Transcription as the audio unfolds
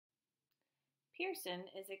Pearson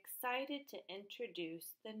is excited to introduce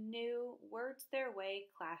the new Words Their Way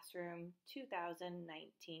Classroom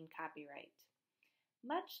 2019 copyright.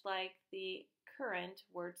 Much like the current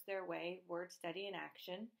Words Their Way Word Study in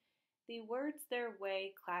Action, the Words Their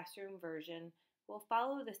Way Classroom version will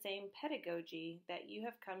follow the same pedagogy that you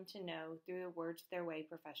have come to know through the Words Their Way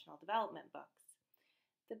professional development books.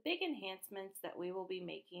 The big enhancements that we will be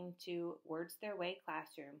making to Words Their Way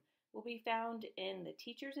Classroom will be found in the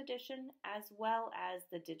Teacher's Edition as well as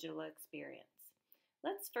the digital experience.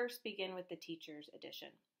 Let's first begin with the Teacher's Edition.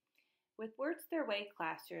 With Words Their Way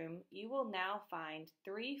Classroom, you will now find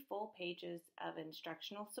 3 full pages of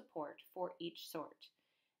instructional support for each sort.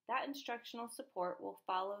 That instructional support will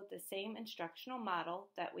follow the same instructional model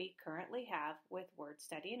that we currently have with Word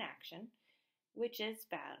Study in Action, which is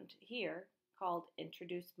found here called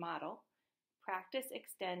Introduce Model, Practice,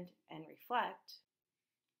 Extend, and Reflect,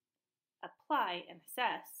 Apply and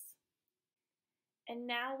Assess, and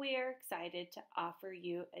now we are excited to offer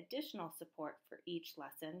you additional support for each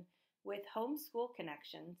lesson with Homeschool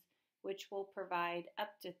Connections, which will provide up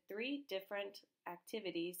to 3 different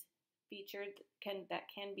activities featured that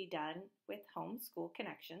can be done with Homeschool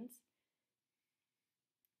Connections,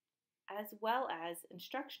 as well as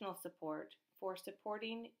instructional support for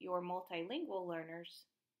supporting your multilingual learners,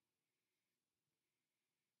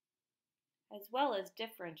 as well as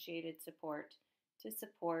differentiated support to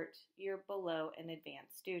support your below and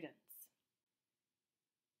advanced students.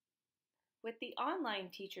 With the online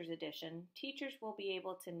Teacher's Edition, teachers will be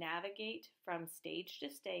able to navigate from stage to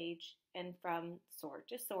stage and from sort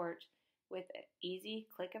to sort with an easy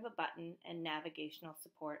click of a button and navigational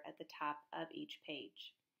support at the top of each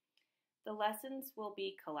page. The lessons will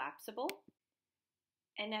be collapsible,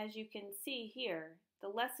 and as you can see here, the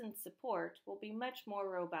lesson support will be much more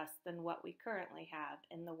robust than what we currently have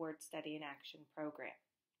in the Word Study in Action program.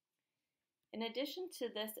 In addition to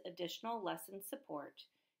this additional lesson support,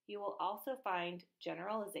 you will also find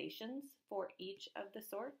generalizations for each of the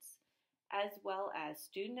sorts, as well as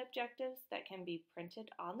student objectives that can be printed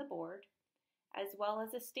on the board, as well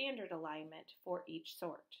as a standard alignment for each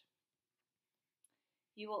sort.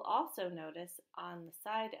 You will also notice on the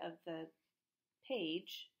side of the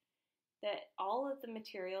page that all of the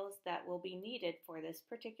materials that will be needed for this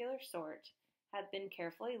particular sort have been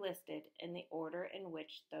carefully listed in the order in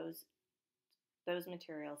which those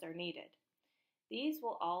materials are needed. These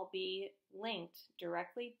will all be linked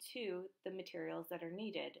directly to the materials that are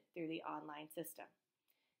needed through the online system.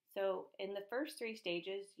 So in the first 3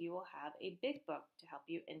 stages, you will have a big book to help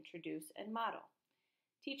you introduce and model.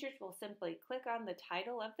 Teachers will simply click on the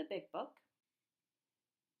title of the big book,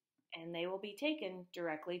 and they will be taken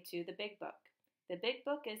directly to the big book. The big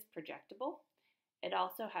book is projectable. It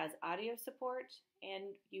also has audio support, and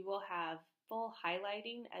you will have full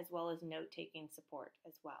highlighting as well as note-taking support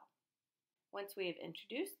as well. Once we have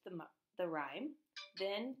introduced the rhyme,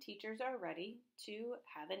 then teachers are ready to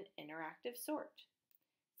have an interactive sort.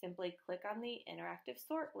 Simply click on the interactive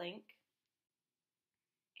sort link,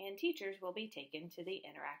 and teachers will be taken to the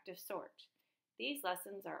interactive sort. These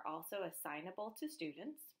lessons are also assignable to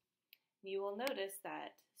students. You will notice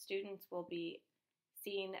that students will be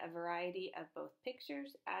seeing a variety of both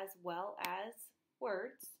pictures as well as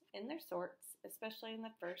words in their sorts, especially in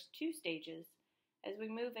the first 2 stages. As we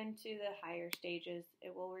move into the higher stages,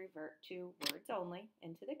 it will revert to words only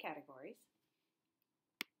into the categories.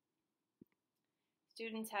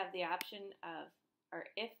 Students have the option of, or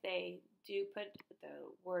if they do put the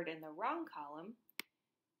word in the wrong column,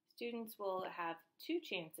 students will have 2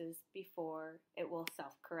 chances before it will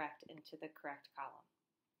self-correct into the correct column.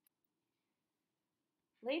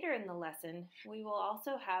 Later in the lesson, we will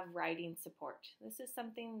also have writing support. This is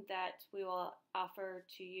something that we will offer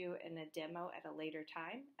to you in a demo at a later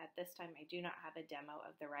time. At this time, I do not have a demo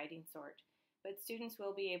of the writing sort, but students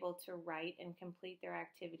will be able to write and complete their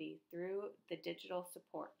activity through the digital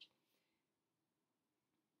support.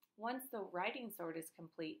 Once the writing sort is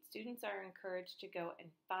complete, students are encouraged to go and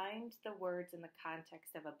find the words in the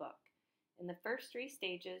context of a book. In the first 3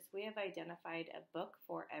 stages, we have identified a book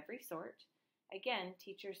for every sort. Again,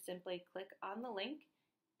 teachers simply click on the link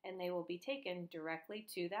and they will be taken directly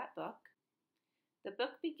to that book. The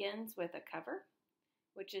book begins with a cover,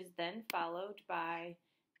 which is then followed by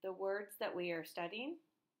the words that we are studying,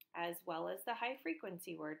 as well as the high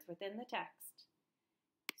frequency words within the text.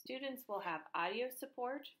 Students will have audio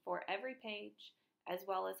support for every page, as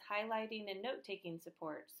well as highlighting and note-taking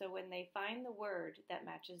support, so when they find the word that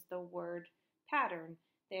matches the word pattern,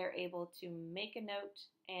 they are able to make a note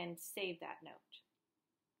and save that note.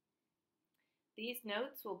 These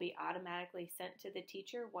notes will be automatically sent to the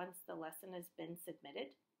teacher once the lesson has been submitted.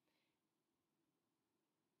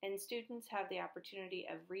 and students have the opportunity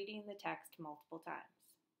of reading the text multiple times.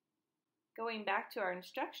 Going back to our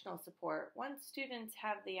instructional support, once students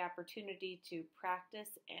have the opportunity to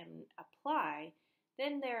practice and apply,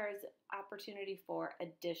 then there is opportunity for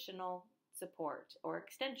additional support or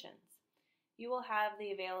extensions. You will have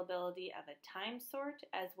the availability of a time sort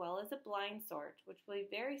as well as a blind sort, which will be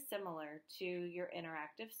very similar to your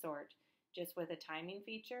interactive sort, just with a timing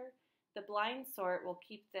feature. The blind sort will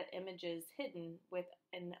keep the images hidden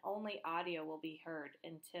and only audio will be heard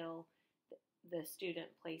until the student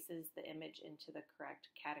places the image into the correct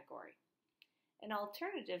category. An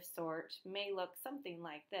alternative sort may look something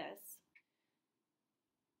like this,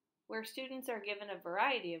 where students are given a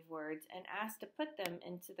variety of words and asked to put them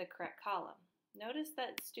into the correct column. Notice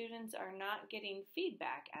that students are not getting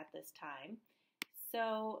feedback at this time,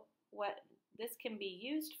 so what this can be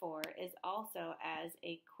used for is also as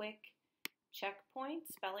a quick checkpoint,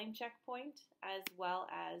 spelling checkpoint, as well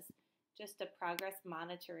as just a progress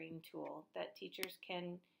monitoring tool that teachers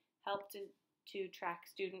can help to track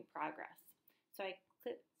student progress. So I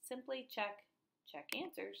simply check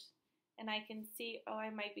answers, and I can see, oh, I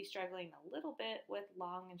might be struggling a little bit with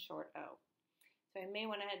long and short O. So I may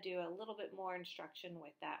want to do a little bit more instruction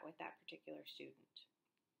with that particular student.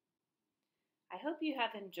 I hope you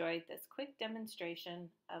have enjoyed this quick demonstration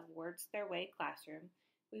of Words Their Way Classroom.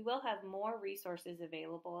 We will have more resources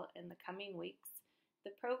available in the coming weeks.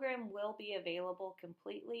 The program will be available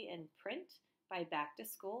completely in print by back to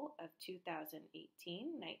school of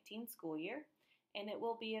 2018-19 school year, and it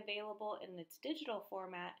will be available in its digital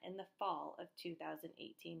format in the fall of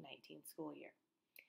 2018-19 school year.